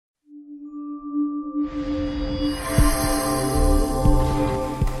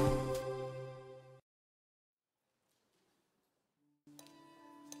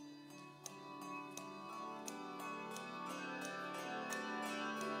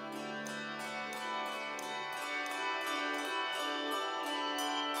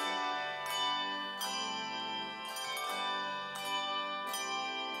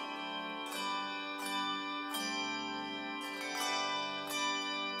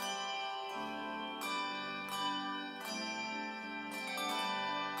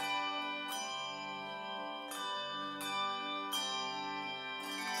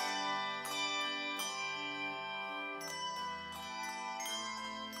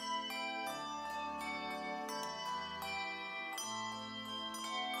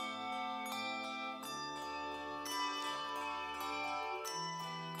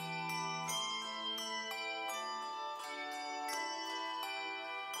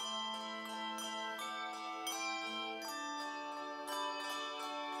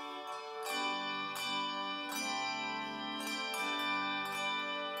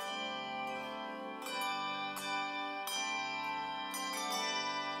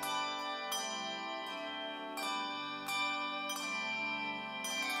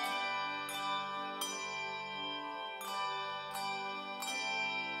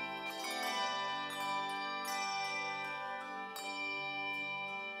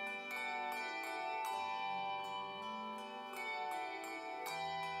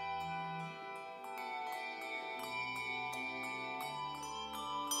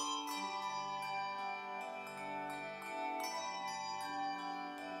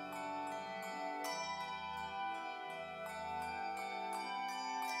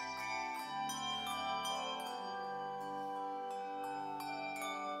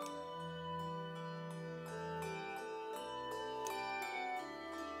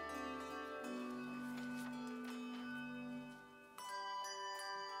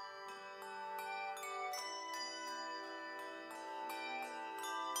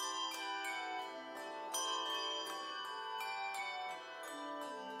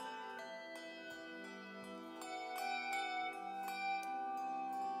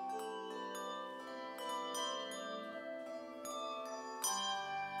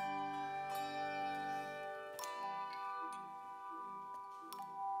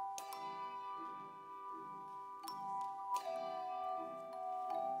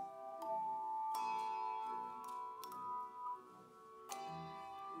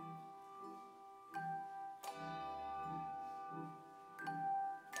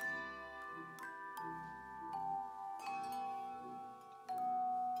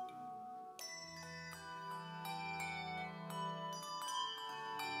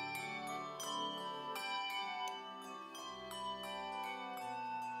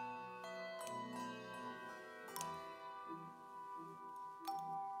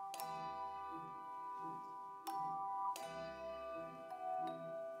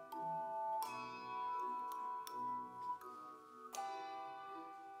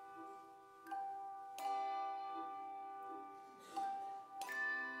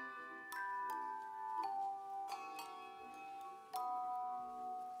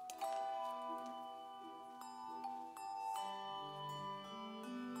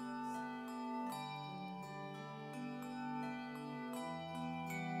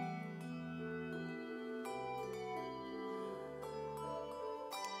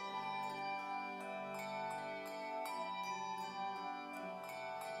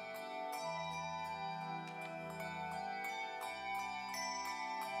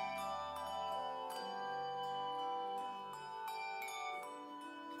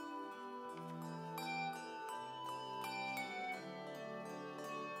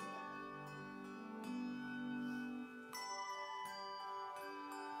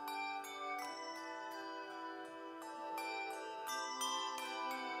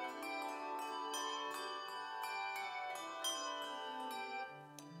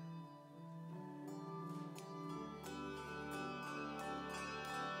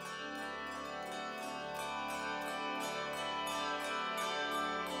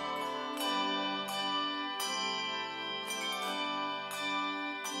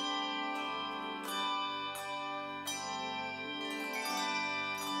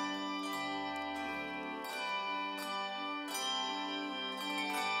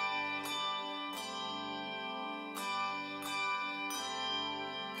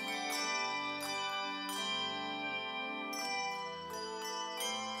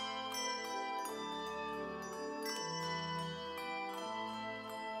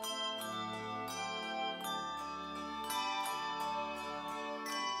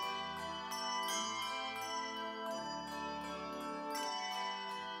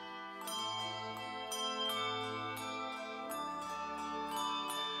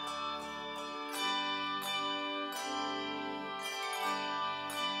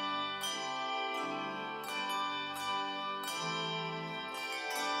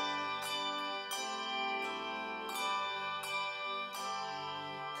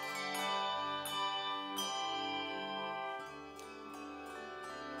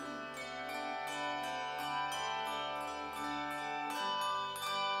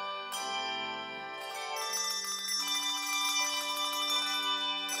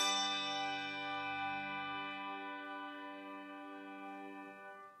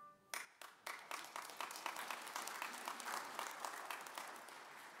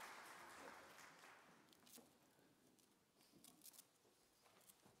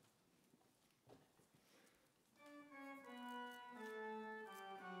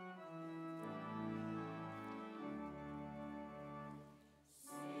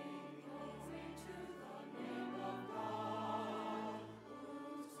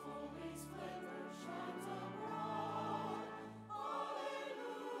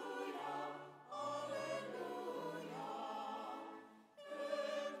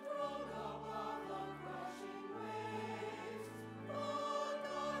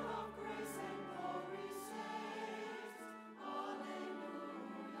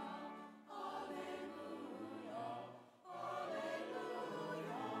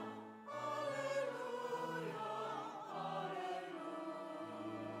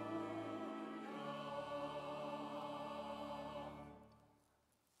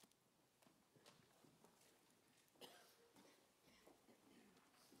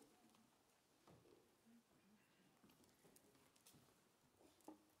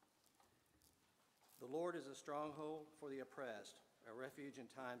Lord is a stronghold for the oppressed, a refuge in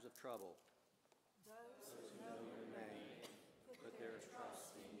times of trouble. Those who know your name put their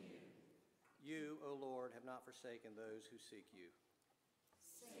trust in you. You, O Lord, have not forsaken those who seek you.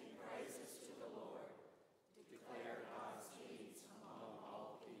 Sing praises to the Lord. Declare God's deeds among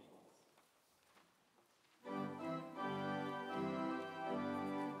all people.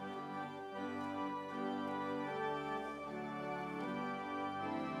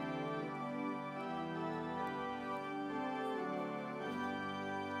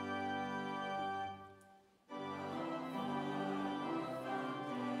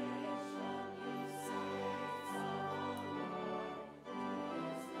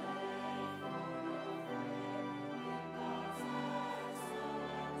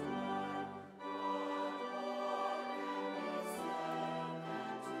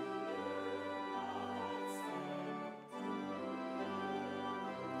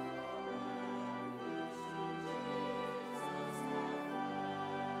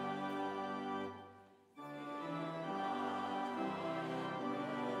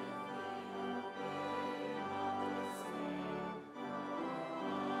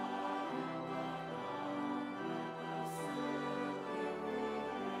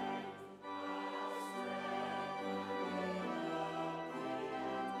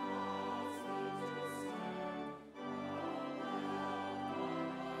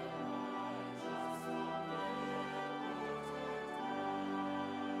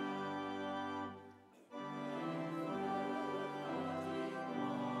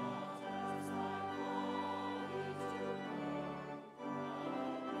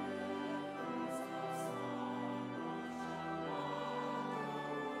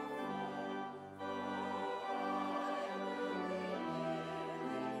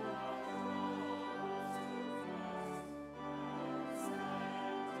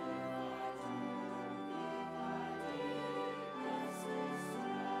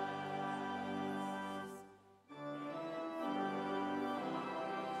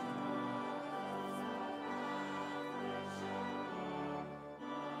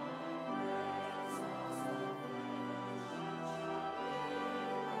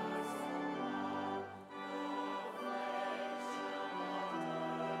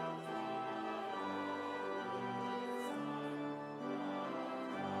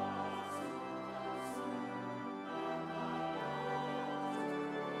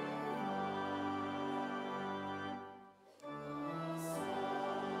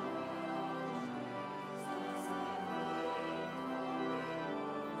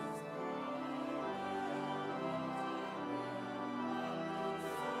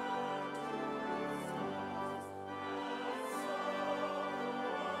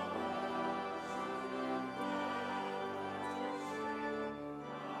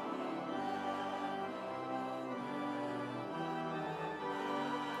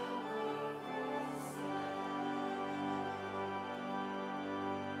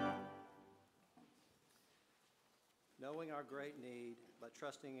 Knowing our great need, but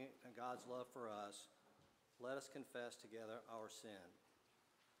trusting in God's love for us, let us confess together our sin.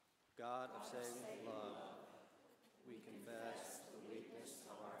 God of saving love, we confess the weakness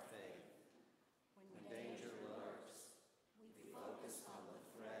of our faith. When danger lurks, we focus on the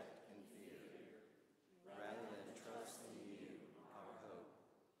threat and fear, rather than trust in you, our hope.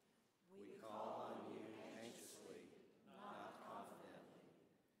 We call on you anxiously, not confidently.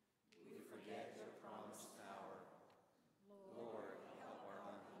 We forget your promised power. Lord, help our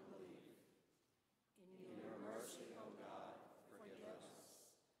unbelief. In your mercy, O God, forgive us.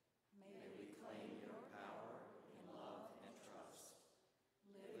 May we claim your power in love and trust.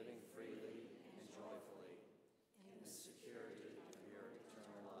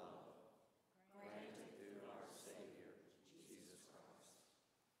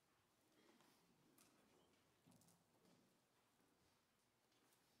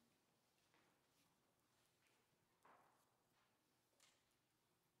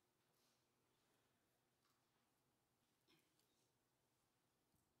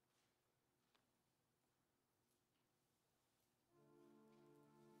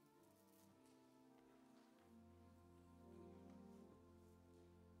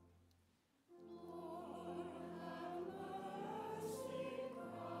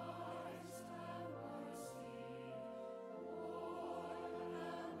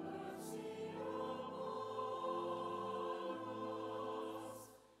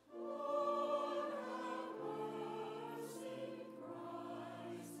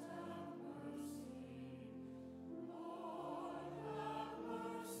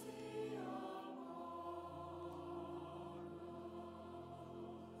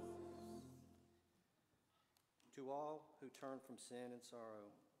 who turn from sin and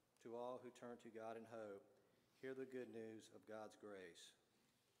sorrow, to all who turn to God in hope, hear the good news of God's grace.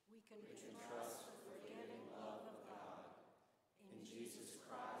 We can trust the forgiving love of God. In Jesus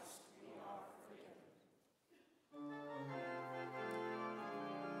Christ, we are forgiven.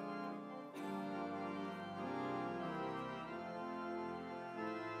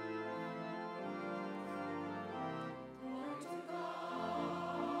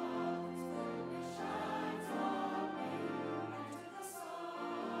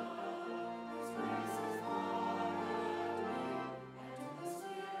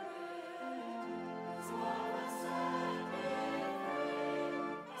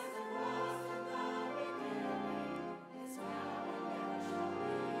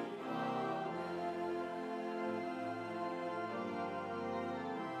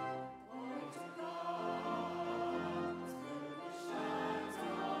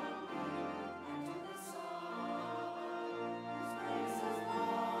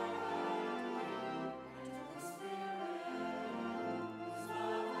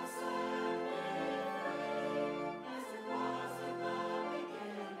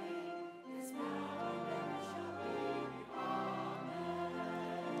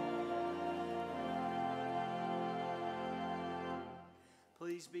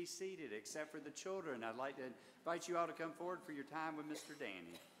 Please be seated, except for the children. I'd like to invite you all to come forward for your time with Mr.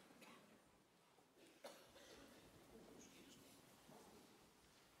 Danny.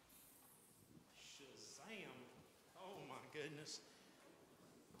 Shazam. Oh my goodness.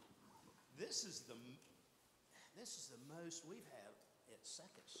 This is the most we've had at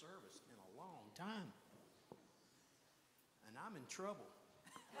second service in a long time. And I'm in trouble.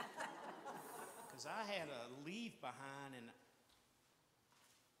 Because I had to leave behind, and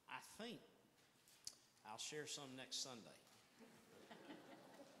I think I'll share some next Sunday.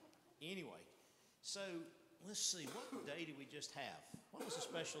 Anyway, so let's see, what day did we just have? What was a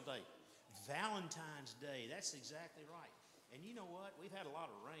special day? Valentine's Day, that's exactly right. And you know what? We've had a lot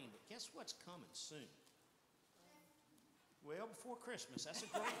of rain, but guess what's coming soon? Well, before Christmas, that's a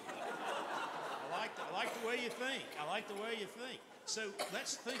great one. I like the way you think. I like the way you think. So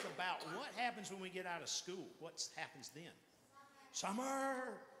let's think about what happens when we get out of school. What happens then?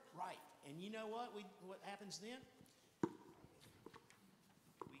 Summer! Right. And you know what? What happens then?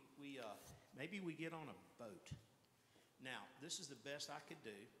 Maybe we get on a boat. Now, this is the best I could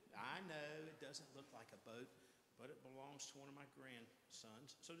do. I know it doesn't look like a boat, but it belongs to one of my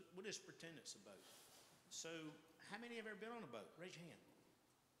grandsons. So we'll just pretend it's a boat. So how many have ever been on a boat? Raise your hand.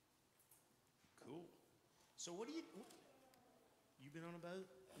 Cool. So you've been on a boat?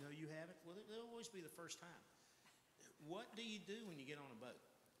 No, you haven't? Well, it'll always be the first time. What do you do when you get on a boat?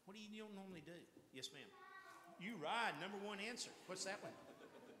 What do you normally do? Yes, ma'am. You ride, number one answer. What's that one?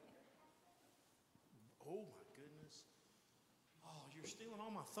 Oh, my goodness. Oh, you're stealing all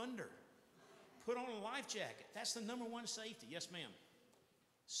my thunder. Put on a life jacket. That's the number one safety. Yes, ma'am.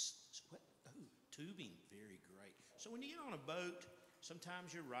 Oh, tubing. Very great. So when you get on a boat,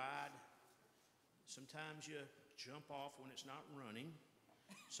 sometimes you ride. Sometimes you jump off when it's not running.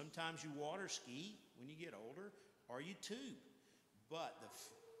 Sometimes you water ski when you get older, or you tube. But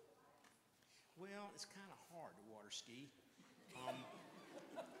well, it's kind of hard to water ski.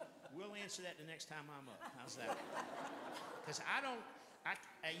 We'll answer that the next time I'm up. How's that? Because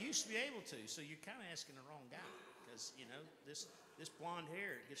I used to be able to, so you're kind of asking the wrong guy. Because, you know, this blonde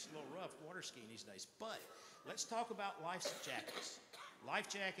hair, it gets a little rough water skiing these days. But let's talk about life jackets. Life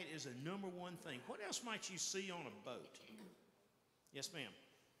jacket is a number one thing. What else might you see on a boat? Yes, ma'am.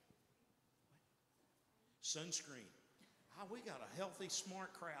 Sunscreen. We got a healthy,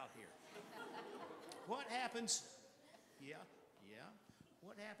 smart crowd here. What happens? Yeah.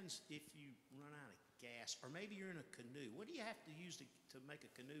 What happens if you run out of gas? Or maybe you're in a canoe. What do you have to use to make a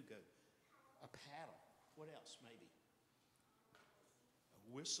canoe go? A paddle. What else, maybe?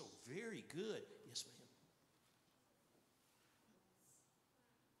 A whistle. Very good. Yes, ma'am.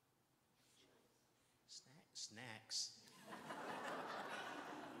 Snacks.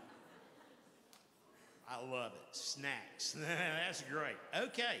 I love it. Snacks. That's great.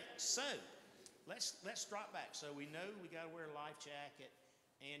 Okay, so let's drop back. So we know we got to wear a life jacket.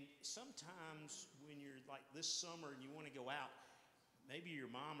 And sometimes when you're like this summer and you want to go out, maybe your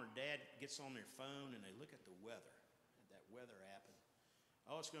mom or dad gets on their phone and they look at the weather, that weather app. And,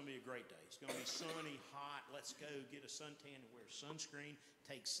 oh, it's going to be a great day. It's going to be sunny, hot. Let's go get a suntan, wear sunscreen,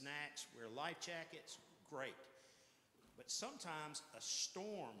 take snacks, wear life jackets. Great. But sometimes a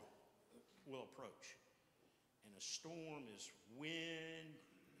storm will approach. And a storm is wind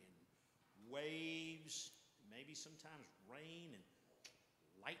and waves, maybe sometimes rain and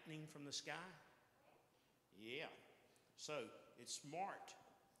lightning from the sky. Yeah. So it's smart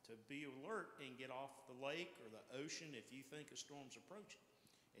to be alert and get off the lake or the ocean if you think a storm's approaching.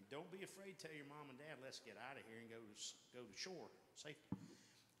 And don't be afraid to tell your mom and dad, let's get out of here and go to shore safely.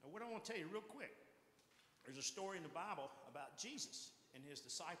 Now, what I want to tell you real quick, there's a story in the Bible about Jesus and his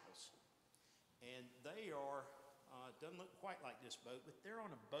disciples. And they are, doesn't look quite like this boat, but they're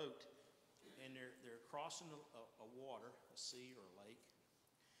on a boat and they're crossing a water, a sea or a lake.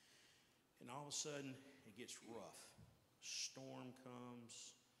 And all of a sudden it gets rough. Storm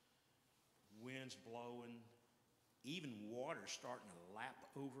comes, wind's blowing, even water starting to lap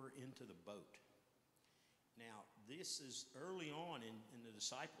over into the boat. Now, this is early on in the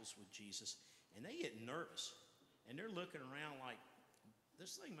disciples with Jesus, and they get nervous. And they're looking around like,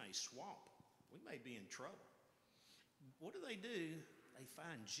 this thing may swamp. We may be in trouble. What do? They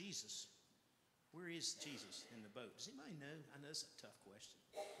find Jesus. Where is Jesus in the boat? Does anybody know? I know it's a tough question.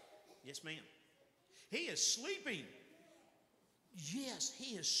 Yes, ma'am. He is sleeping. Yes,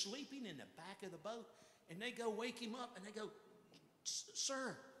 he is sleeping in the back of the boat. And they go wake him up and they go,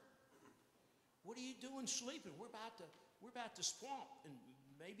 sir, what are you doing sleeping? We're about to swamp and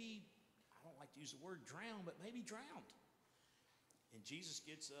maybe, I don't like to use the word drown, but maybe drowned. And Jesus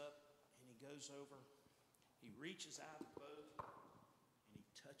gets up and he goes over, he reaches out the boat and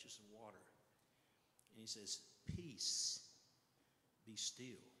he touches the water. And he says, peace, be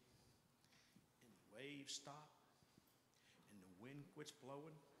still. And the waves stop and the wind quits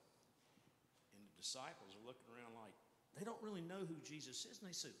blowing. And the disciples are looking around like, they don't really know who Jesus is. And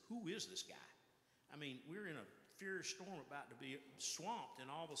they say, who is this guy? I mean, we're in a fierce storm about to be swamped,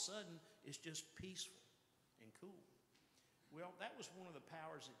 and all of a sudden, it's just peaceful and cool. Well, that was one of the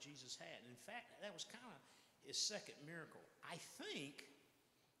powers that Jesus had. In fact, that was kind of his second miracle. I think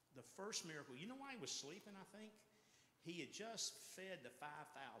the first miracle, you know why he was sleeping, I think? He had just fed the 5,000,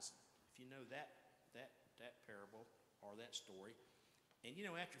 if you know that parable or that story. And you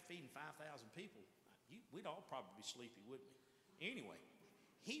know, after feeding 5,000 people, we'd all probably be sleepy, wouldn't we? Anyway,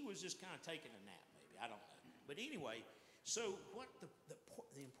 he was just kind of taking a nap, maybe. I don't know. But anyway, so what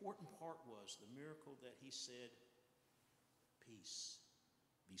the important part was, the miracle that he said, peace,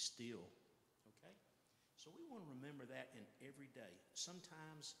 be still, okay? So we want to remember that in every day.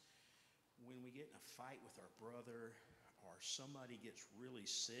 Sometimes when we get in a fight with our brother, or somebody gets really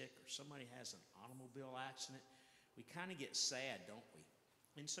sick, or somebody has an automobile accident, we kind of get sad, don't we?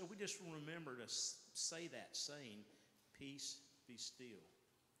 And so we just remember to say that saying, peace, be still,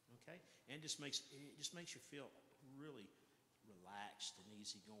 okay? And it just makes you feel really relaxed and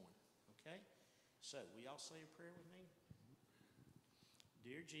easygoing, okay? So will y'all say a prayer with me?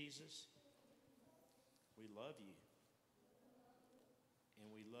 Dear Jesus, we love you,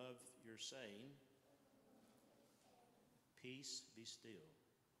 and we love your saying, peace, be still.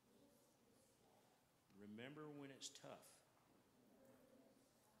 Remember when it's tough,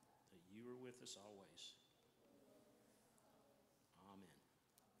 that you are with us always. Amen.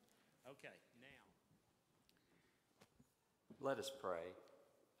 Okay, now. Let us pray.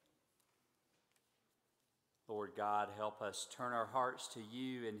 Lord God, help us turn our hearts to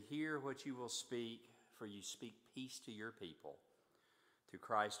you and hear what you will speak, for you speak peace to your people. Through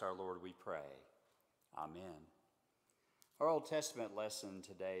Christ our Lord we pray. Amen. Our Old Testament lesson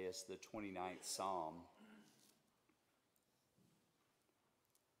today is the 29th Psalm.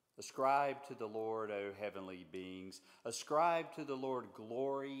 Ascribe to the Lord, O heavenly beings. Ascribe to the Lord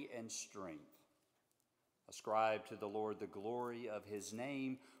glory and strength. Ascribe to the Lord the glory of his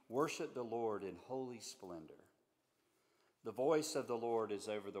name. Worship the Lord in holy splendor. The voice of the Lord is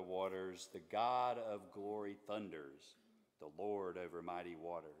over the waters. The God of glory thunders. The Lord over mighty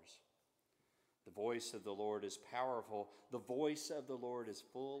waters. The voice of the Lord is powerful. The voice of the Lord is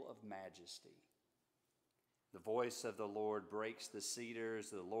full of majesty. The voice of the Lord breaks the cedars.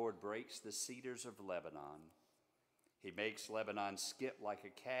 The Lord breaks the cedars of Lebanon. He makes Lebanon skip like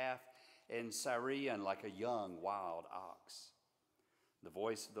a calf, and Syrian like a young wild ox. The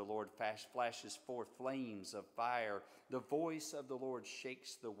voice of the Lord flashes forth flames of fire. The voice of the Lord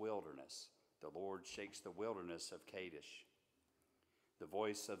shakes the wilderness. The Lord shakes the wilderness of Kadesh. The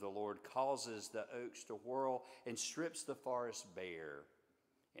voice of the Lord causes the oaks to whirl and strips the forest bare.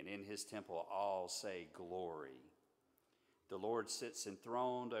 And in his temple all say, glory. The Lord sits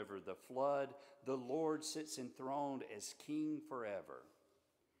enthroned over the flood. The Lord sits enthroned as king forever.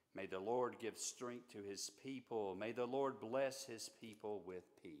 May the Lord give strength to his people. May the Lord bless his people with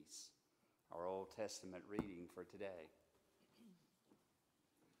peace. Our Old Testament reading for today.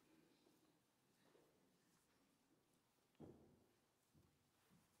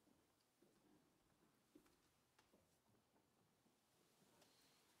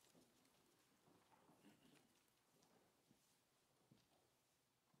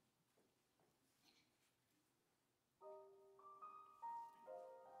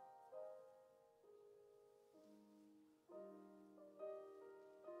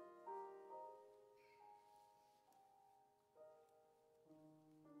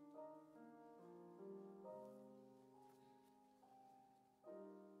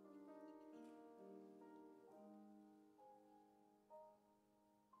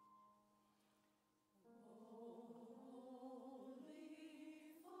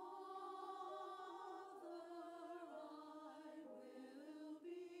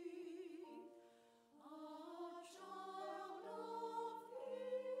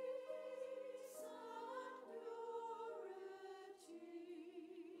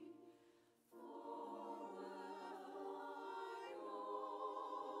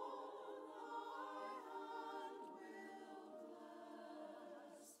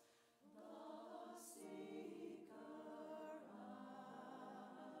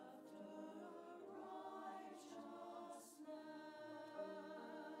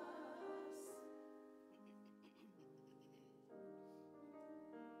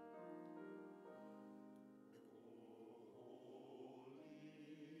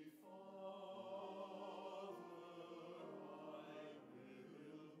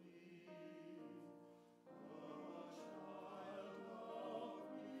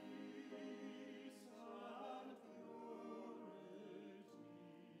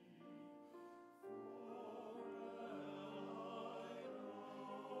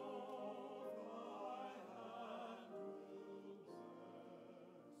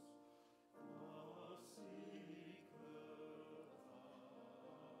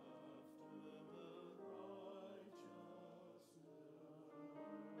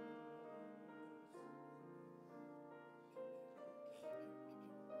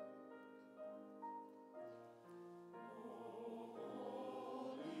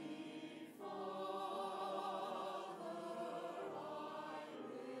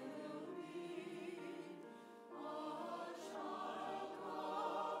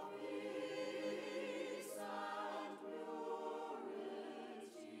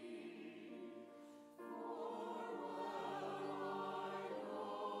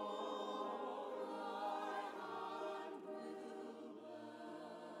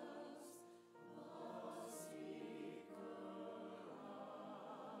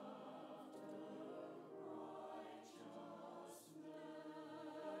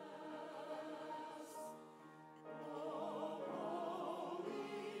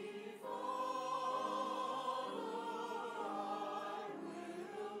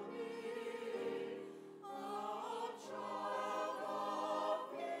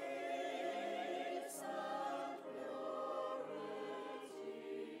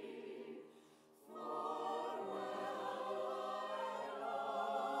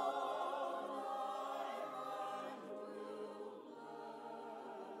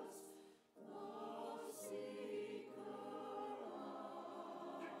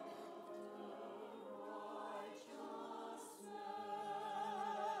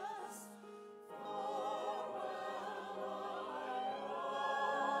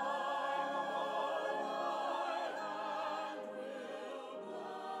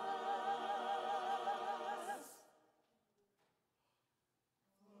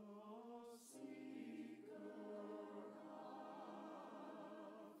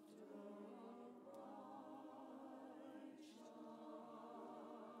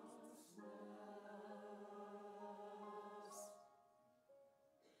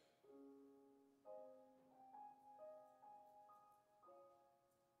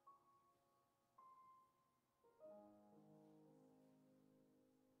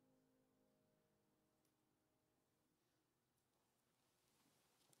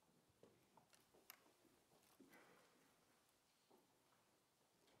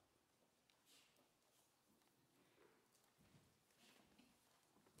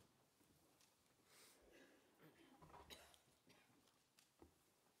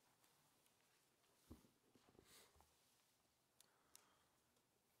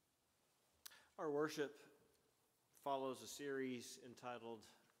 Our worship follows a series entitled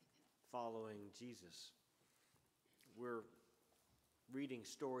Following Jesus. We're reading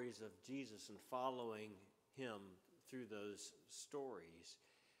stories of Jesus and following him through those stories.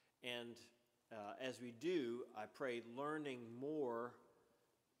 And as we do, I pray, learning more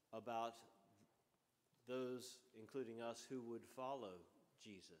about those, including us, who would follow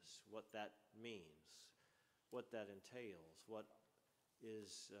Jesus, what that means, what that entails, what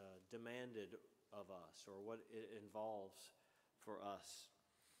is demanded of us, or what it involves for us.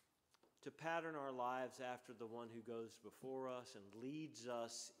 To pattern our lives after the one who goes before us and leads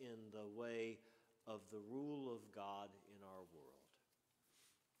us in the way of the rule of God in our world,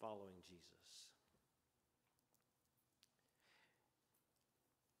 following Jesus.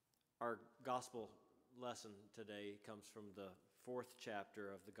 Our gospel lesson today comes from the 4th chapter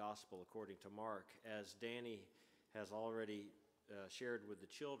of the Gospel according to Mark. As Danny has already shared with the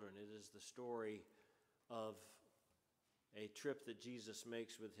children, it is the story of a trip that Jesus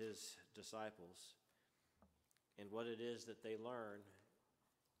makes with his disciples and what it is that they learn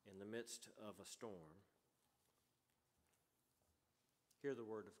in the midst of a storm. Hear the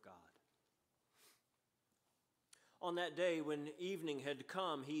word of God. On that day when evening had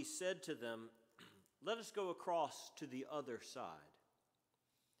come, he said to them, "Let us go across to the other side."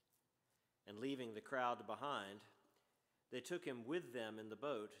 And leaving the crowd behind, they took him with them in the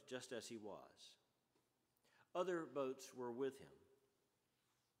boat, just as he was. Other boats were with him.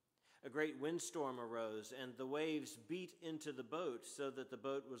 A great windstorm arose, and the waves beat into the boat so that the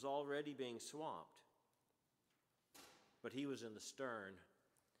boat was already being swamped. But he was in the stern,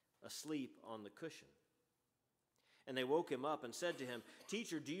 asleep on the cushion. And they woke him up and said to him,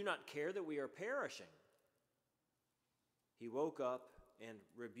 "Teacher, do you not care that we are perishing?" He woke up and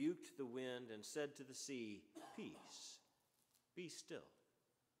rebuked the wind and said to the sea, "Peace, be still."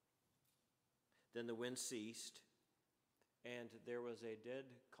 Then the wind ceased, and there was a dead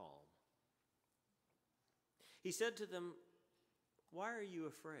calm. He said to them, "Why are you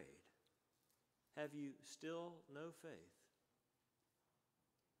afraid? Have you still no faith?"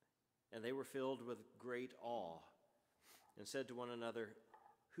 And they were filled with great awe and said to one another,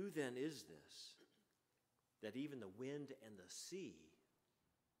 "Who then is this, that even the wind and the sea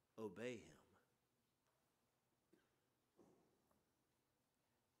obey him?"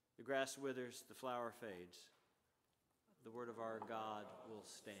 The grass withers, the flower fades. The word of our God will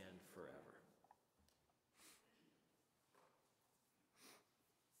stand forever.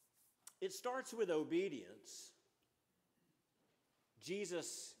 It starts with obedience.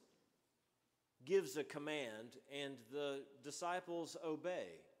 Jesus gives a command, and the disciples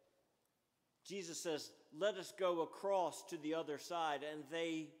obey. Jesus says, "Let us go across to the other side," and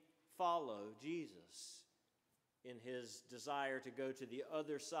they follow Jesus in his desire to go to the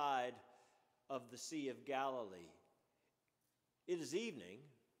other side of the Sea of Galilee. It is evening,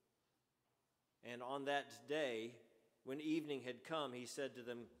 and on that day, when evening had come, he said to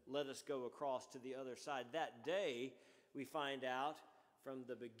them, "Let us go across to the other side." That day, we find out from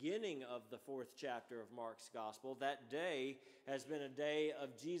the beginning of the 4th chapter of Mark's Gospel, that day has been a day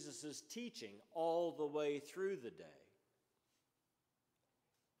of Jesus' teaching all the way through the day.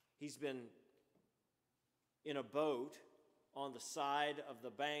 He's been in a boat on the side of the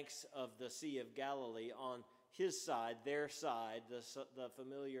banks of the Sea of Galilee, on his side, their side, the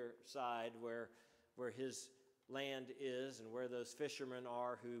familiar side where his land is and where those fishermen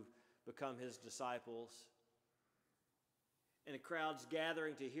are who become his disciples. And a crowd's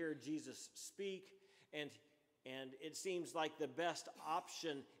gathering to hear Jesus speak, and it seems like the best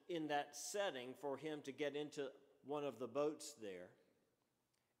option in that setting for him to get into one of the boats there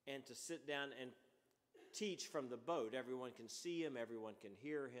and to sit down and teach from the boat. Everyone can see him, everyone can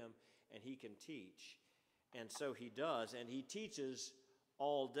hear him, and he can teach. And so he does, and he teaches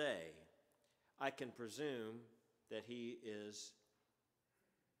all day. I can presume that he is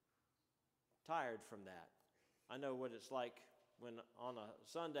tired from that. I know what it's like when on a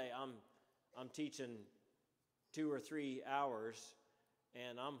Sunday I'm teaching 2 or 3 hours,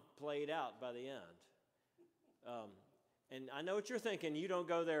 and I'm played out by the end. And I know what you're thinking. You don't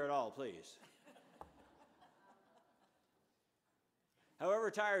go there at all, please.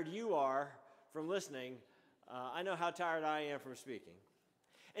 However tired you are from listening, I know how tired I am from speaking.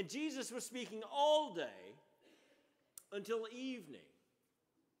 And Jesus was speaking all day until evening.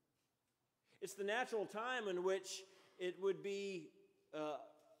 It's the natural time in which it would be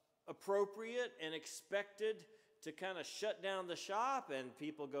appropriate and expected to kind of shut down the shop and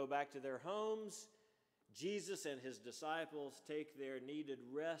people go back to their homes. Jesus and his disciples take their needed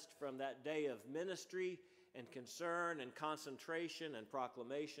rest from that day of ministry, and concern and concentration and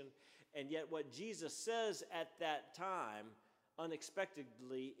proclamation. And yet what Jesus says at that time,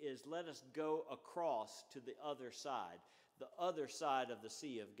 unexpectedly, is let us go across to the other side of the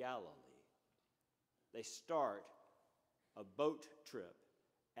Sea of Galilee. They start a boat trip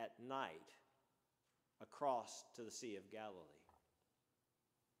at night across to the Sea of Galilee.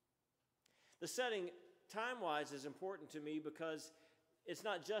 The setting, time-wise, is important to me because it's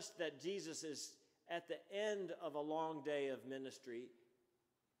not just that Jesus is at the end of a long day of ministry.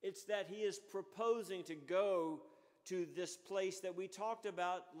 It's that he is proposing to go to this place that we talked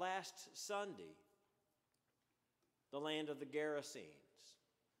about last Sunday, the land of the Gerasenes,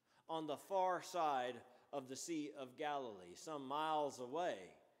 on the far side of the Sea of Galilee. Some miles away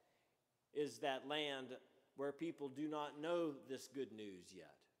is that land where people do not know this good news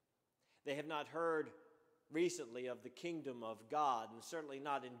yet. They have not heard recently of the kingdom of God, and certainly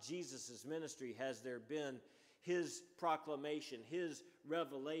not in Jesus' ministry has there been his proclamation, his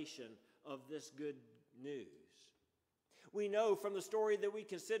revelation of this good news. We know from the story that we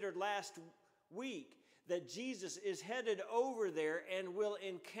considered last week that Jesus is headed over there and will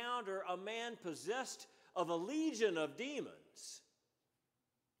encounter a man possessed of a legion of demons.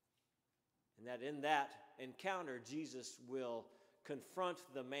 And that in that encounter, Jesus will confront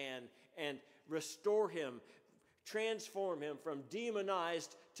the man and restore him, transform him from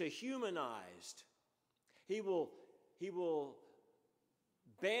demonized to humanized. He will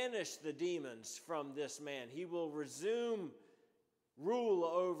banish the demons from this man. He will resume rule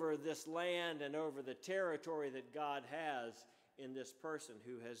over this land and over the territory that God has in this person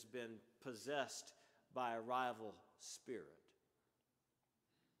who has been possessed by a rival spirit.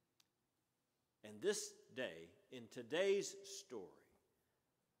 And this day, in today's story,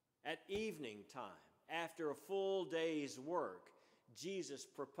 at evening time, after a full day's work, Jesus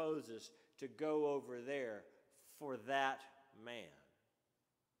proposes to go over there for that man.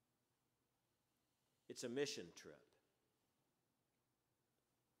 It's a mission trip.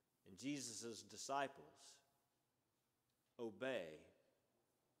 And Jesus' disciples obey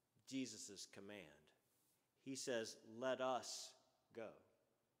Jesus' command. He says, "Let us go."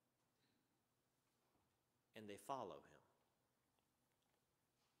 And they follow him.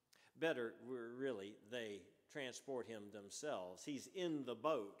 Better, really, they transport him themselves. He's in the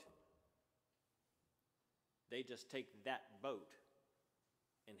boat. They just take that boat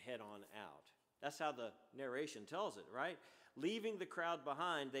and head on out. That's how the narration tells it, right? Leaving the crowd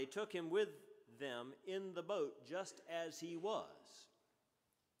behind, they took him with them in the boat just as he was.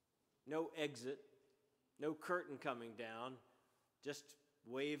 No exit, no curtain coming down, just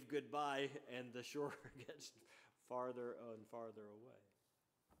wave goodbye and the shore gets farther and farther away.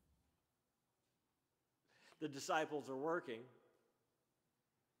 The disciples are working,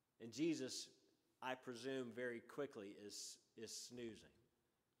 and Jesus, I presume, very quickly is snoozing.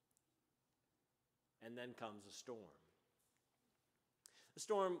 And then comes a storm. The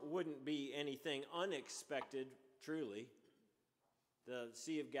storm wouldn't be anything unexpected, truly. The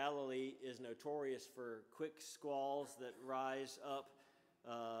Sea of Galilee is notorious for quick squalls that rise up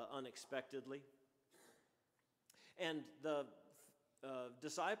unexpectedly. And the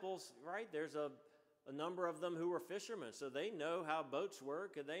disciples, right, there's a number of them who were fishermen, so they know how boats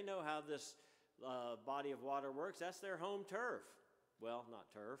work, and they know how this body of water works. That's their home turf. Well,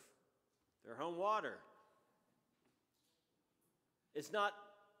 not turf. Their home water. It's not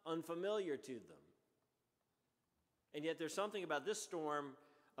unfamiliar to them. And yet there's something about this storm,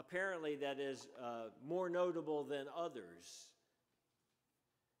 apparently, that is more notable than others.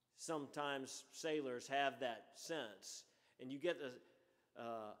 Sometimes sailors have that sense. And you get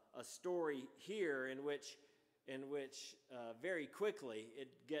a story here in which very quickly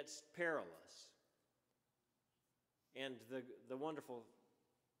it gets perilous. And the wonderful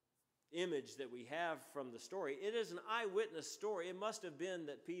image that we have from the story, it is an eyewitness story. It must have been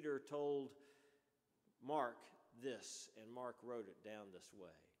that Peter told Mark this, and Mark wrote it down this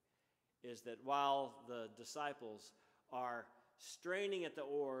way, is that while the disciples are straining at the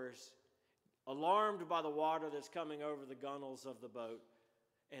oars, alarmed by the water that's coming over the gunwales of the boat,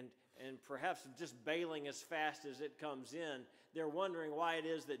 and perhaps just bailing as fast as it comes in, they're wondering why it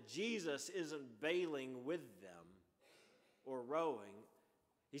is that Jesus isn't bailing with them or rowing.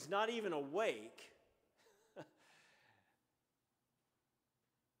 He's not even awake.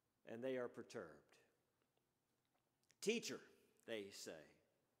 And they are perturbed. "Teacher," they say,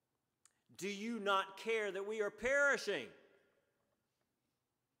 "do you not care that we are perishing?"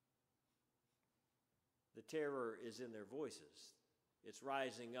 The terror is in their voices. It's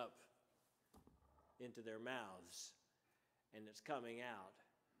rising up into their mouths, and it's coming out.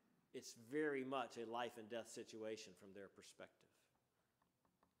 it's very much a life and death situation from their perspective.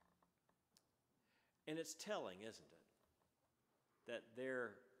 And it's telling, isn't it, that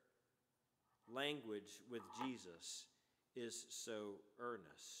their language with Jesus is so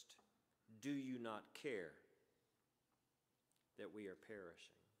earnest. Do you not care that we are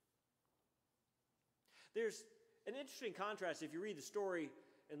perishing? There's an interesting contrast if you read the story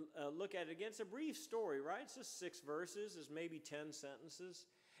and look at it again. It's a brief story, right? It's just 6 verses. It's maybe 10 sentences.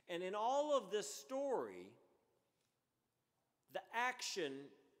 And in all of this story, the action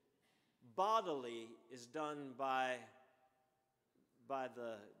bodily is done by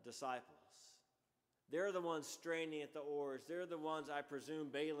the disciples. They're the ones straining at the oars. They're the ones, I presume,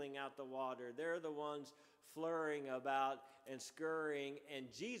 bailing out the water. They're the ones flurrying about and scurrying. And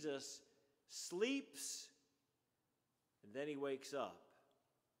Jesus sleeps, and then he wakes up,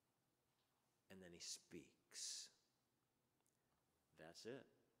 and then he speaks. That's it.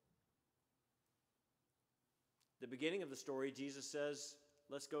 The beginning of the story, Jesus says,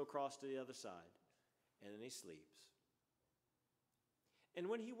 let's go across to the other side. And then he sleeps. And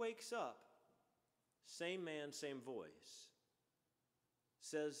when he wakes up, same man, same voice,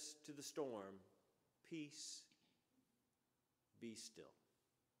 says to the storm, peace, be still.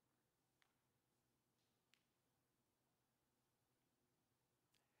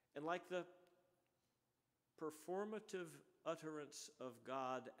 And like the performative utterance of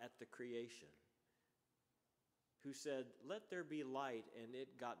God at the creation, who said, let there be light, and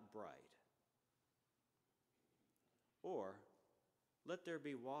it got bright. Or, let there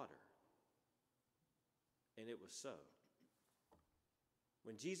be water, and it was so.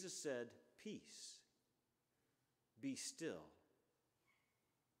 When Jesus said, peace, be still,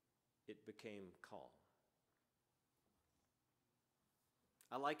 it became calm.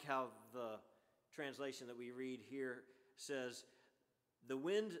 I like how the translation that we read here says, the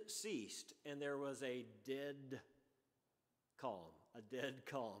wind ceased, and there was a dead calm. A dead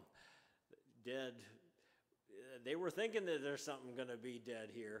calm. Dead. They were thinking that there's something going to be dead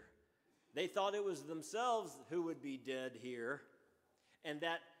here. They thought it was themselves who would be dead here. And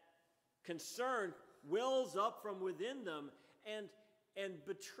that concern wells up from within them and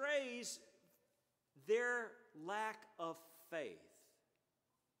betrays their lack of faith.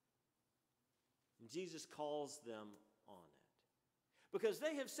 And Jesus calls them on it. Because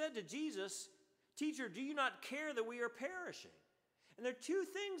they have said to Jesus, teacher, do you not care that we are perishing? And there are 2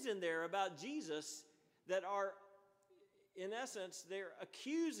 things in there about Jesus that are, in essence, they're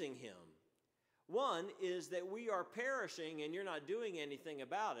accusing him. One is that we are perishing and you're not doing anything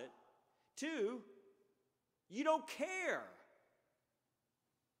about it. 2, you don't care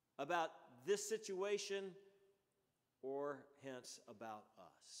about this situation or hence about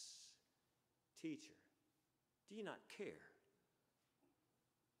us. Teacher, do you not care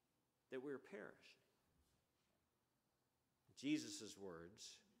that we're perishing? Jesus'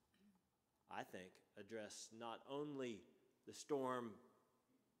 words, I think, address not only the storm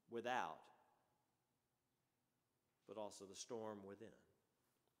without, but also the storm within.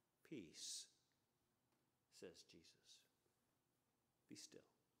 Peace, says Jesus. Be still.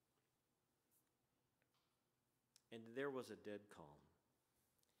 And there was a dead calm,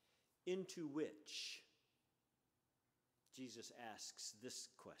 into which Jesus asks this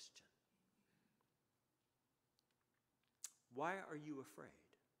question. Why are you afraid?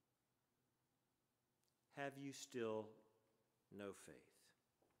 Have you still no faith?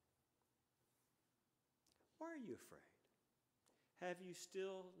 Why are you afraid? Have you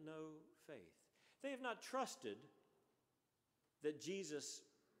still no faith? They have not trusted that Jesus,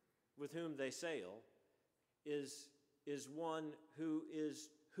 with whom they sail, is one who is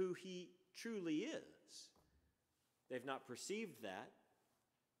who he truly is. They've not perceived that,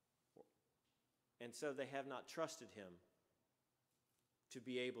 and so they have not trusted him to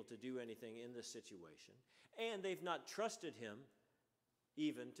be able to do anything in this situation. And they've not trusted him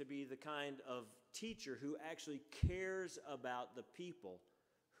even to be the kind of teacher who actually cares about the people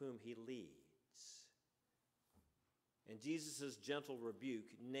whom he leads. And Jesus' gentle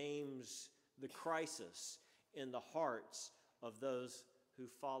rebuke names the crisis in the hearts of those who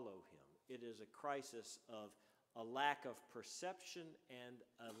follow him. It is a crisis of a lack of perception and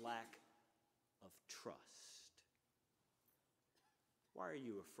a lack of trust. Why are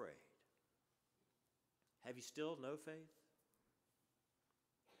you afraid? Have you still no faith?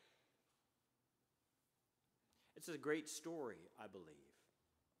 It's a great story, I believe,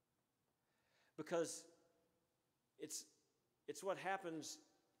 because it's what happens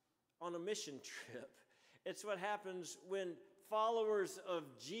on a mission trip. It's what happens when followers of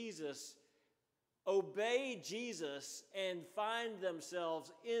Jesus obey Jesus and find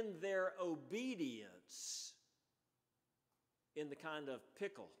themselves in their obedience in the kind of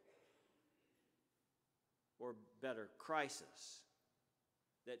pickle, or better, crisis,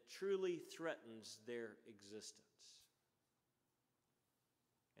 that truly threatens their existence.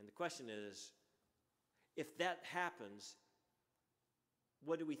 And the question is, if that happens,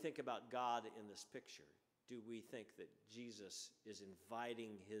 what do we think about God in this picture? Do we think that Jesus is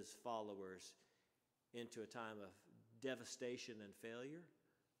inviting his followers into a time of devastation and failure?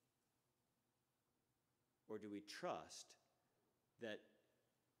 Or do we trust that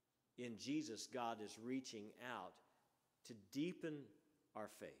in Jesus, God is reaching out to deepen our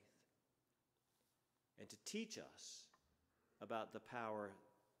faith and to teach us about the power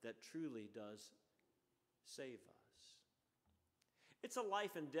that truly does save us? It's a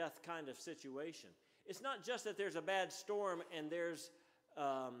life and death kind of situation. It's not just that there's a bad storm and there's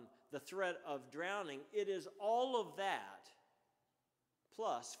the threat of drowning. It is all of that,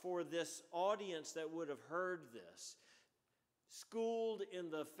 plus for this audience that would have heard this, schooled in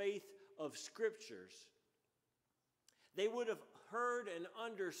the faith of Scriptures, they would have heard and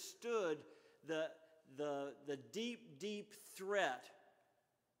understood the deep, deep threat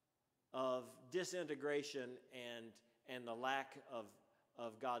of disintegration and the lack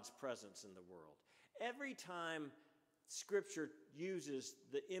of God's presence in the world. Every time Scripture uses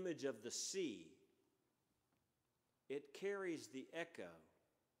the image of the sea, it carries the echo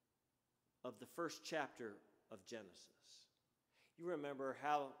of the first chapter of Genesis. You remember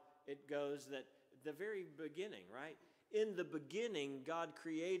how it goes that the very beginning, right? In the beginning, God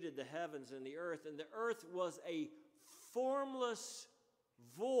created the heavens and the earth was a formless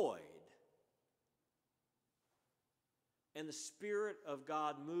void. And the Spirit of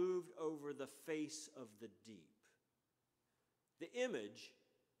God moved over the face of the deep. The image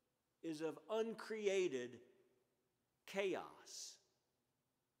is of uncreated chaos,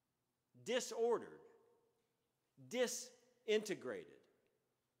 disordered, disintegrated.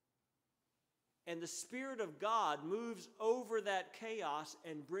 And the Spirit of God moves over that chaos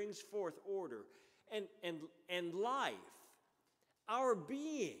and brings forth order and life, our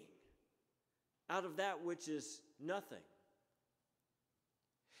being, out of that which is nothing.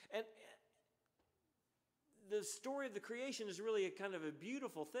 And the story of the creation is really a kind of a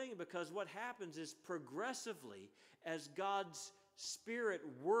beautiful thing, because what happens is progressively, as God's Spirit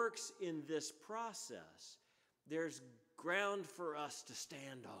works in this process, there's ground for us to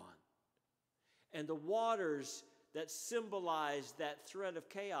stand on. And the waters that symbolize that threat of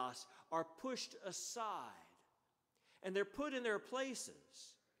chaos are pushed aside. And they're put in their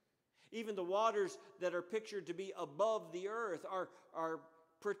places. Even the waters that are pictured to be above the earth are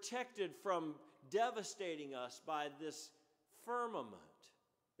protected from devastating us by this firmament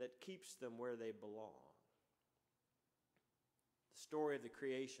that keeps them where they belong. The story of the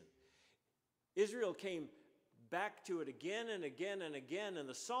creation. Israel came back to it again and again and again in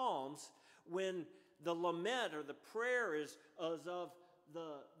the Psalms, when the lament or the prayer is of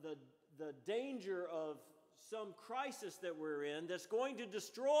the danger of some crisis that we're in that's going to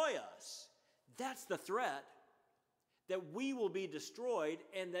destroy us. That's the threat, that we will be destroyed,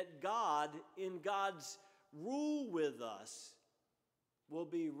 and that God, in God's rule with us, will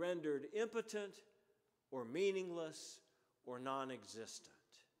be rendered impotent or meaningless or non-existent.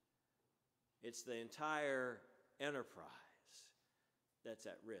 It's the entire enterprise that's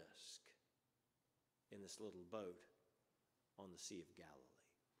at risk in this little boat on the Sea of Galilee.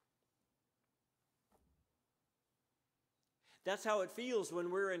 That's how it feels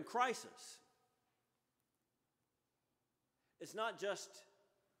when we're in crisis. It's not just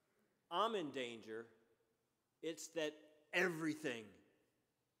I'm in danger, it's that everything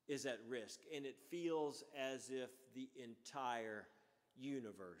is at risk, and it feels as if the entire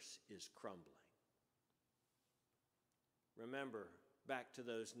universe is crumbling. Remember, back to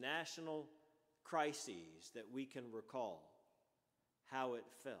those national crises that we can recall, how it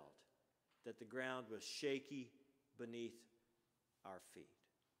felt, that the ground was shaky beneath our feet.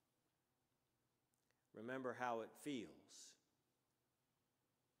 Remember how it feels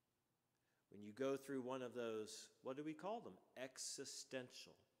when you go through one of those, what do we call them?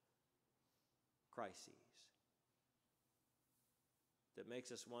 Existential crises. That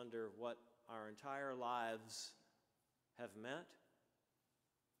makes us wonder what our entire lives have meant,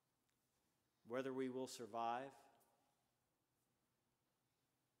 whether we will survive,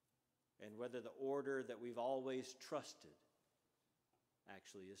 and whether the order that we've always trusted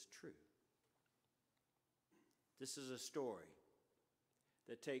actually is true. This is a story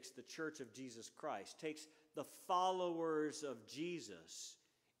that takes the Church of Jesus Christ, takes the followers of Jesus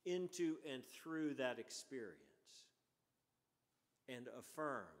into and through that experience and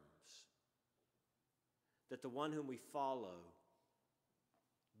affirms that the one whom we follow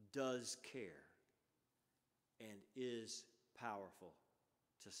does care and is powerful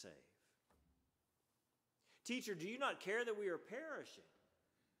to save. Teacher, do you not care that we are perishing?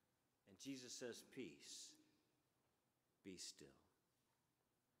 And Jesus says, peace, be still.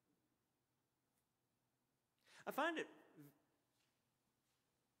 I find it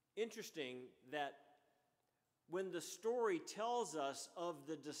interesting that when the story tells us of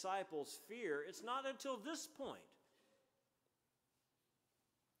the disciples' fear, it's not until this point.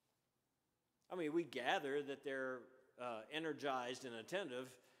 I mean, we gather that they're energized and attentive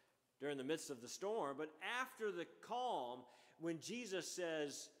during the midst of the storm, but after the calm, when Jesus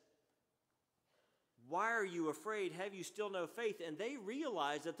says, why are you afraid? Have you still no faith? And they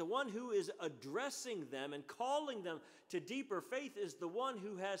realize that the one who is addressing them and calling them to deeper faith is the one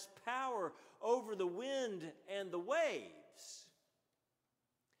who has power over the wind and the waves.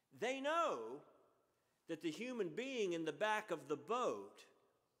 They know that the human being in the back of the boat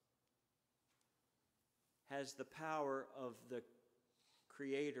has the power of the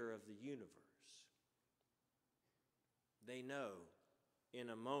creator of the universe. They know in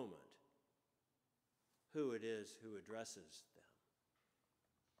a moment who it is who addresses them.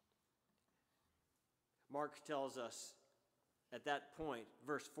 Mark tells us at that point,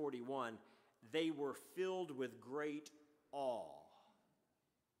 verse 41, they were filled with great awe.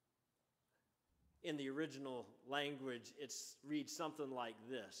 In the original language, it reads something like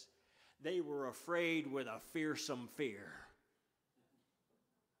this. They were afraid with a fearsome fear.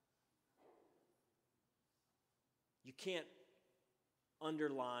 You can't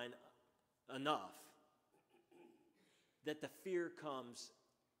underline enough that the fear comes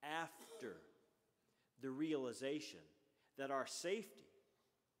after the realization that our safety,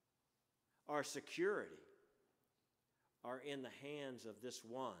 our security are in the hands of this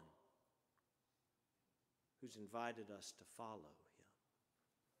one who's invited us to follow him.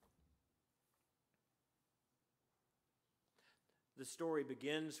 The story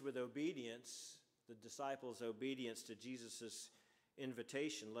begins with obedience, the disciples' obedience to Jesus'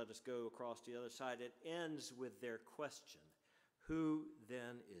 invitation, let us go across the other side. It ends with their question, who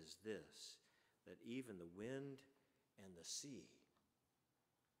then is this that even the wind and the sea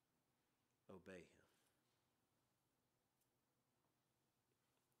obey him?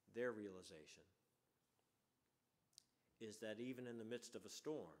 Their realization is that even in the midst of a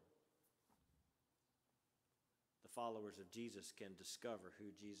storm, the followers of Jesus can discover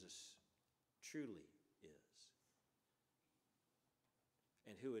who Jesus truly is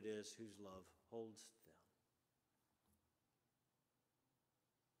and who it is whose love holds them.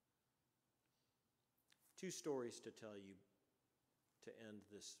 Two stories to tell you to end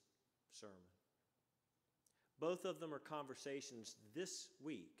this sermon. Both of them are conversations this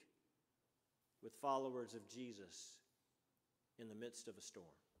week with followers of Jesus in the midst of a storm.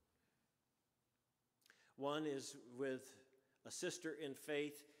 One is with a sister in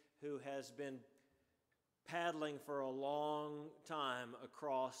faith who has been paddling for a long time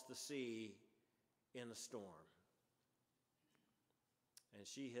across the sea in a storm. And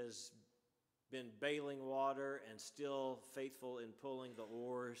she has been bailing water and still faithful in pulling the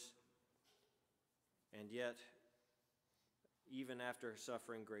oars. And yet, even after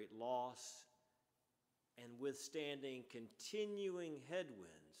suffering great loss and withstanding continuing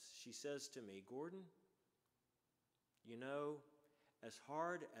headwinds, she says to me, Gordon, you know, as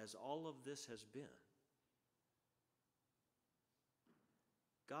hard as all of this has been,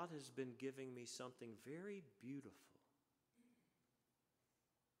 God has been giving me something very beautiful,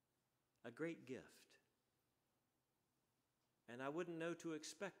 a great gift. And I wouldn't know to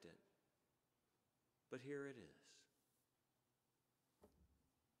expect it, but here it is.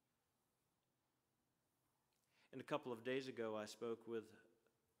 And a couple of days ago, I spoke with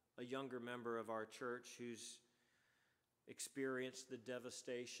a younger member of our church who's experienced the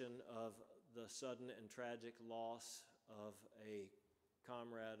devastation of the sudden and tragic loss of a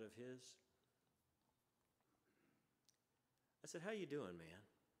comrade of his. I said, how you doing, man?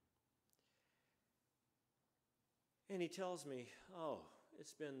 And he tells me, oh,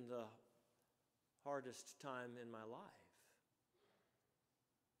 it's been the hardest time in my life.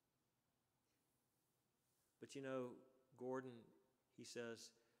 But you know, Gordon, he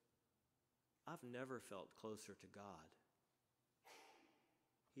says, I've never felt closer to God.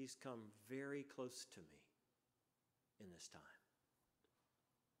 He's come very close to me in this time.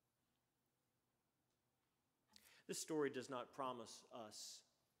 This story does not promise us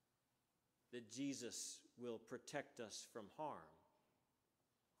that Jesus will protect us from harm.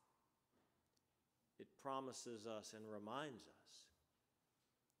 promises us and reminds us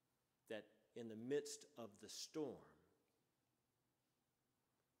that in the midst of the storm,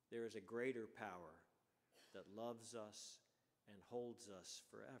 there is a greater power that loves us and holds us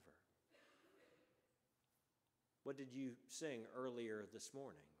forever. What did you sing earlier this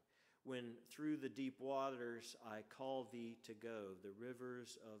morning? When through the deep waters I call thee to go, the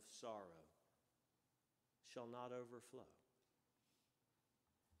rivers of sorrow shall not overflow.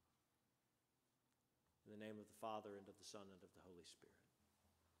 In the name of the Father, and of the Son, and of the Holy Spirit.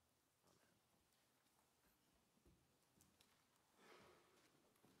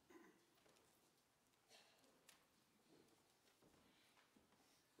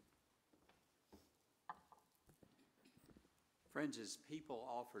 Friends, as people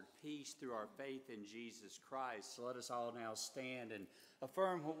offered peace through our faith in Jesus Christ, so let us all now stand and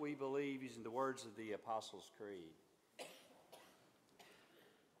affirm what we believe using the words of the Apostles' Creed.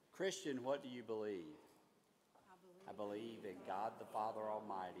 Christian, what do you believe? I believe in God the Father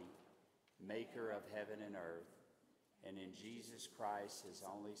Almighty, maker of heaven and earth, and in Jesus Christ, his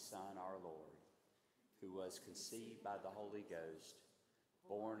only Son, our Lord, who was conceived by the Holy Ghost,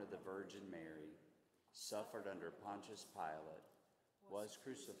 born of the Virgin Mary, suffered under Pontius Pilate, was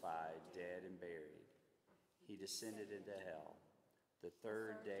crucified, dead, and buried. He descended into hell. The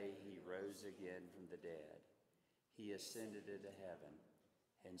third day he rose again from the dead. He ascended into heaven,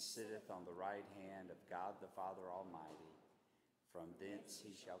 and sitteth on the right hand of God the Father Almighty. From thence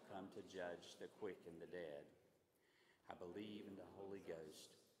he shall come to judge the quick and the dead. I believe in the Holy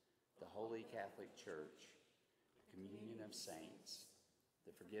Ghost, the Holy Catholic Church, the communion of saints,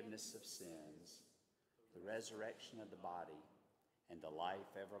 the forgiveness of sins, the resurrection of the body, and the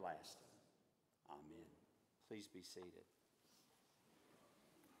life everlasting. Amen. Please be seated.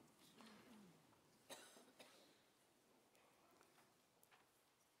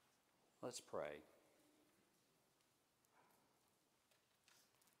 Let's pray.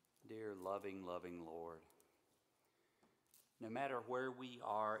 Dear loving, loving Lord, no matter where we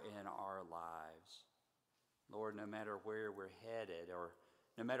are in our lives, Lord, no matter where we're headed or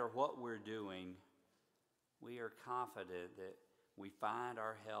no matter what we're doing, we are confident that we find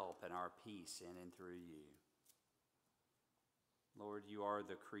our help and our peace in and through you. Lord, you are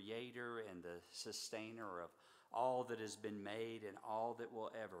the creator and the sustainer of all that has been made and all that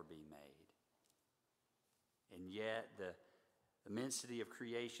will ever be made. And yet the immensity of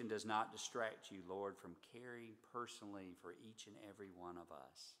creation does not distract you, Lord, from caring personally for each and every one of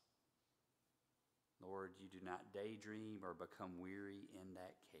us. Lord, you do not daydream or become weary in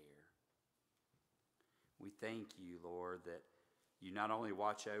that care. We thank you, Lord, that you not only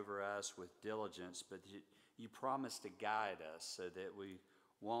watch over us with diligence, but you promise to guide us so that we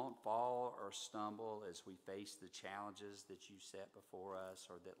won't fall or stumble as we face the challenges that you set before us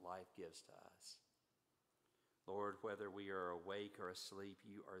or that life gives to us. Lord, whether we are awake or asleep,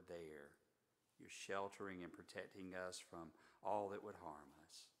 you are there. You're sheltering and protecting us from all that would harm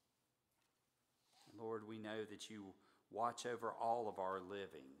us. And Lord, we know that you watch over all of our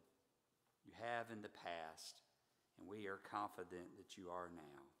living. You have in the past, and we are confident that you are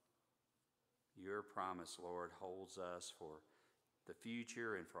now. Your promise, Lord, holds us for the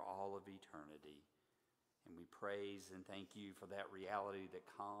future and for all of eternity. And we praise and thank you for that reality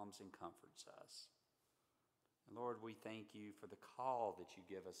that calms and comforts us. And Lord, we thank you for the call that you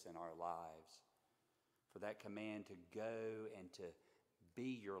give us in our lives, for that command to go and to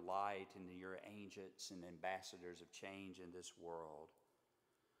be your light and your agents and ambassadors of change in this world.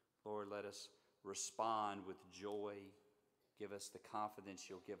 Lord, let us respond with joy. Give us the confidence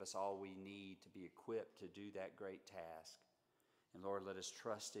you'll give us all we need to be equipped to do that great task. And Lord, let us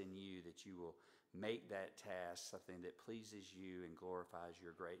trust in you that you will make that task something that pleases you and glorifies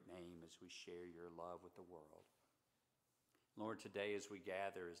your great name as we share your love with the world. Lord, today as we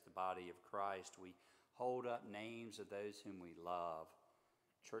gather as the body of Christ, we hold up names of those whom we love,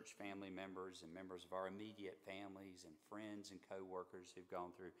 church family members and members of our immediate families and friends and co-workers who've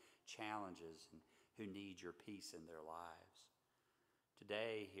gone through challenges and who need your peace in their lives.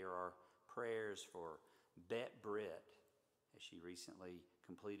 Today, here are prayers for Bet Britt, as she recently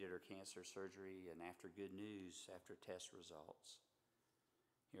completed her cancer surgery and after good news after test results.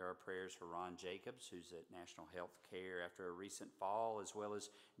 Here are prayers for Ron Jacobs, who's at National Health Care after a recent fall, as well as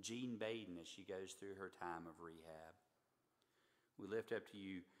Jean Baden as she goes through her time of rehab. We lift up to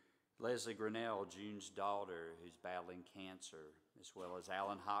you Leslie Grinnell, June's daughter, who's battling cancer, as well as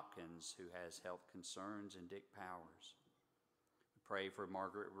Alan Hopkins, who has health concerns, and Dick Powers. We pray for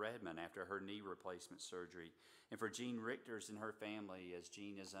Margaret Redmond after her knee replacement surgery, and for Jean Richters and her family as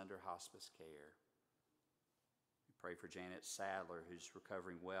Jean is under hospice care. We Pray for Janet Sadler, who's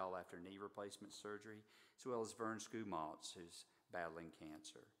recovering well after knee replacement surgery, as well as Vern Skumaltz, who's battling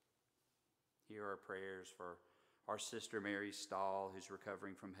cancer. Here are prayers for our sister Mary Stahl, who's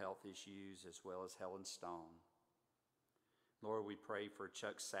recovering from health issues, as well as Helen Stone. Lord, we pray for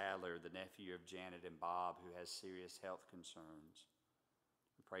Chuck Sadler, the nephew of Janet and Bob, who has serious health concerns.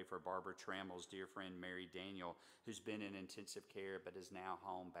 We pray for Barbara Trammell's dear friend Mary Daniel, who's been in intensive care but is now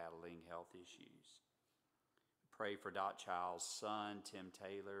home battling health issues. We pray for Dot Child's son, Tim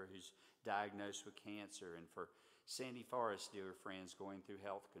Taylor, who's diagnosed with cancer, and for Sandy Forrest's dear friends going through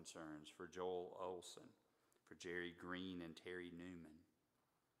health concerns, for Joel Olson, for Jerry Green and Terry Newman.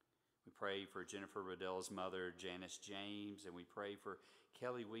 We pray for Jennifer Riddell's mother, Janice James, and we pray for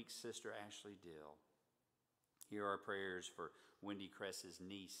Kelly Weeks' sister, Ashley Dill. Here are prayers for Wendy Cress's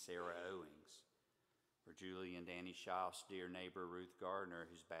niece, Sarah Owings, for Julie and Danny Schaaf's dear neighbor, Ruth Gardner,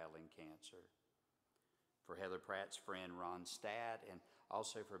 who's battling cancer, for Heather Pratt's friend, Ron Stadt, and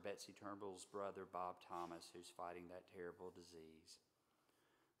also for Betsy Turnbull's brother, Bob Thomas, who's fighting that terrible disease.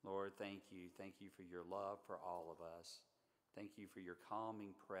 Lord, thank you. Thank you for your love for all of us. Thank you for your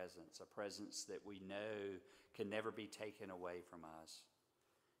calming presence, a presence that we know can never be taken away from us.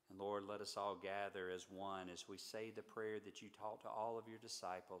 And Lord, let us all gather as one as we say the prayer that you taught to all of your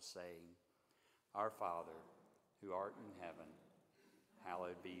disciples, saying, Our Father, who art in heaven,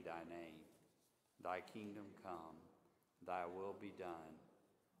 hallowed be thy name. Thy kingdom come, thy will be done,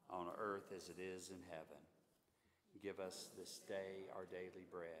 on earth as it is in heaven. Give us this day our daily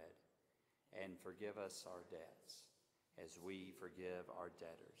bread, and forgive us our debts, as we forgive our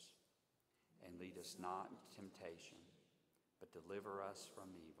debtors. And lead us not into temptation, but deliver us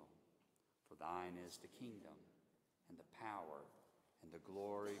from evil. For thine is the kingdom, and the power, and the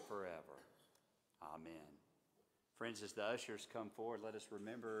glory forever. Amen. Friends, as the ushers come forward, let us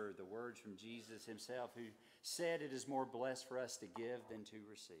remember the words from Jesus himself, who said it is more blessed for us to give than to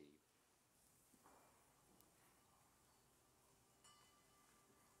receive.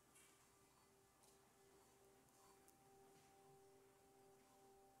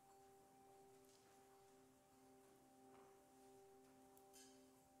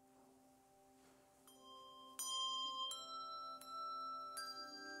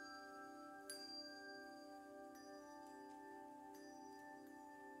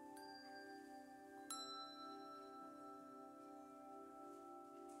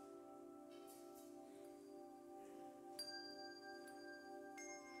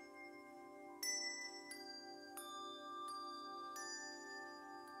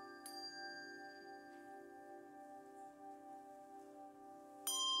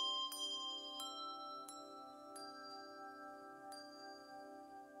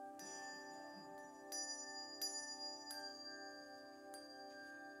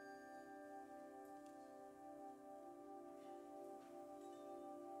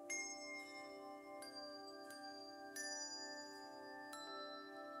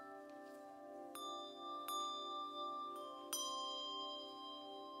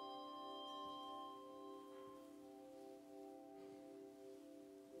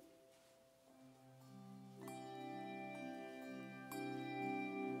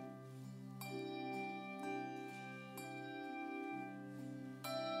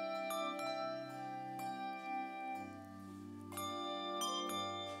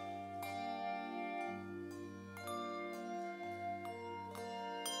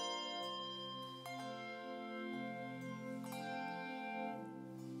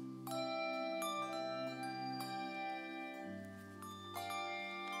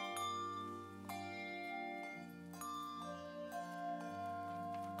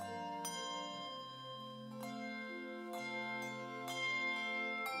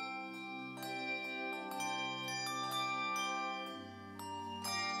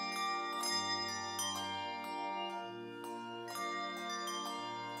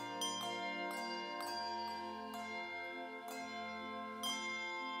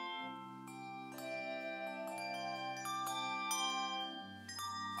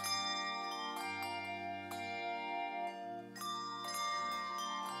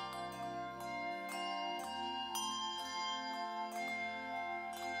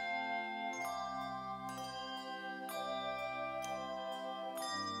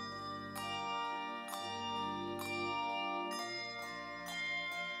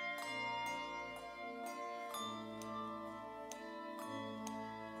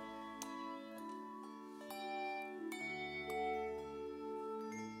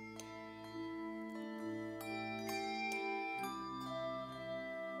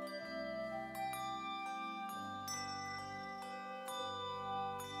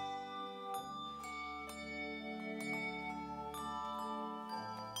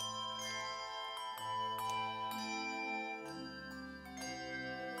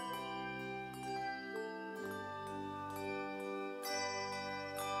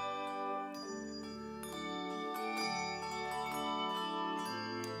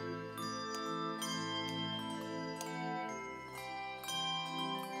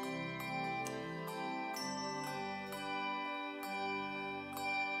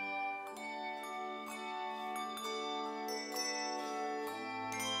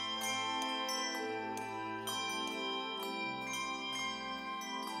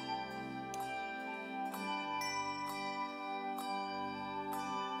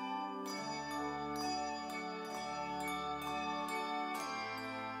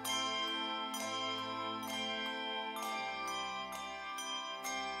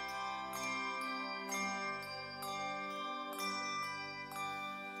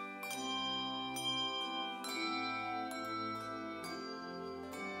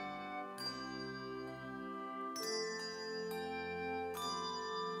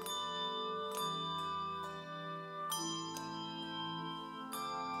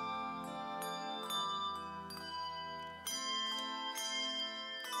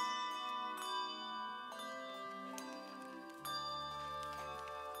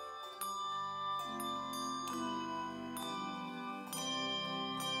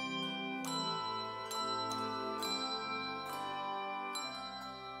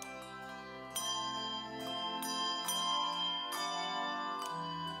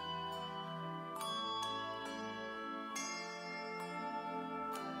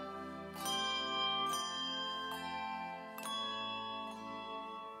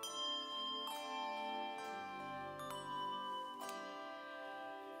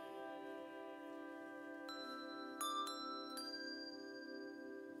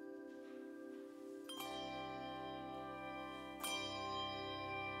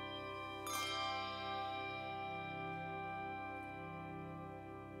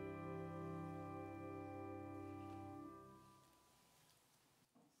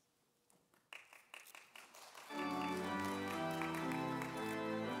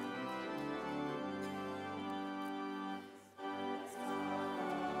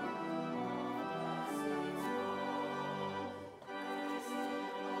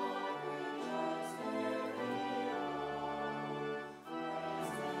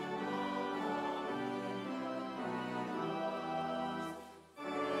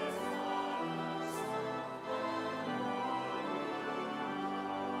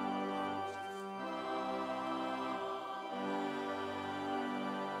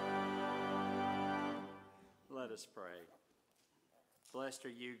 Let us pray. Blessed are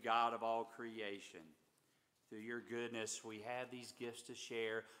you, God of all creation. Through your goodness, we have these gifts to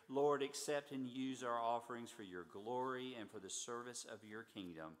share. Lord, accept and use our offerings for your glory and for the service of your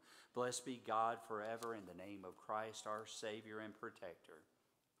kingdom. Blessed be God forever in the name of Christ, our Savior and Protector.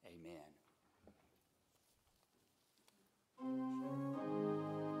 Amen.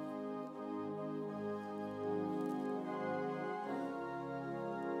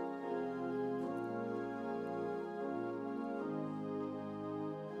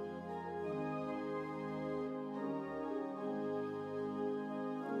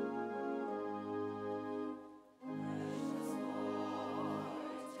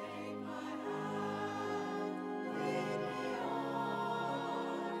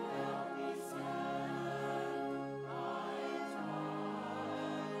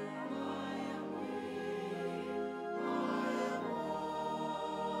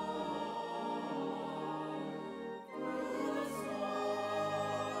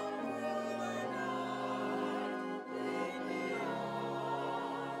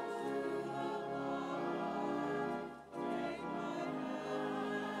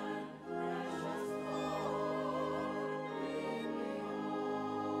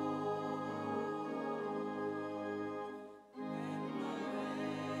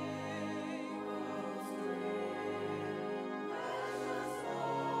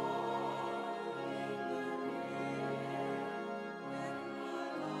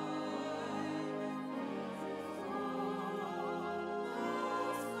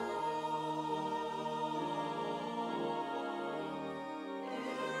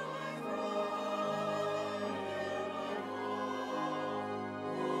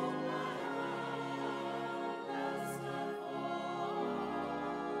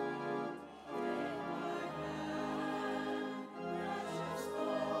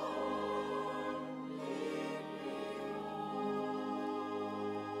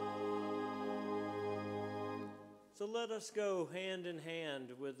 So let us go hand in hand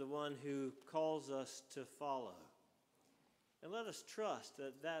with the one who calls us to follow. And let us trust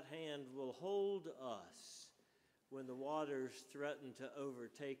that that hand will hold us when the waters threaten to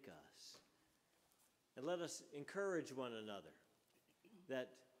overtake us. And let us encourage one another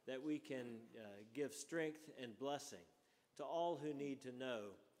that we can give strength and blessing to all who need to know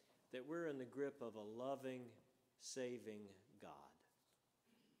that we're in the grip of a loving, saving God.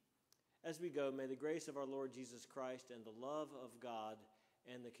 As we go, may the grace of our Lord Jesus Christ and the love of God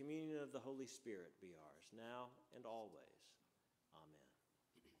and the communion of the Holy Spirit be ours, now and always.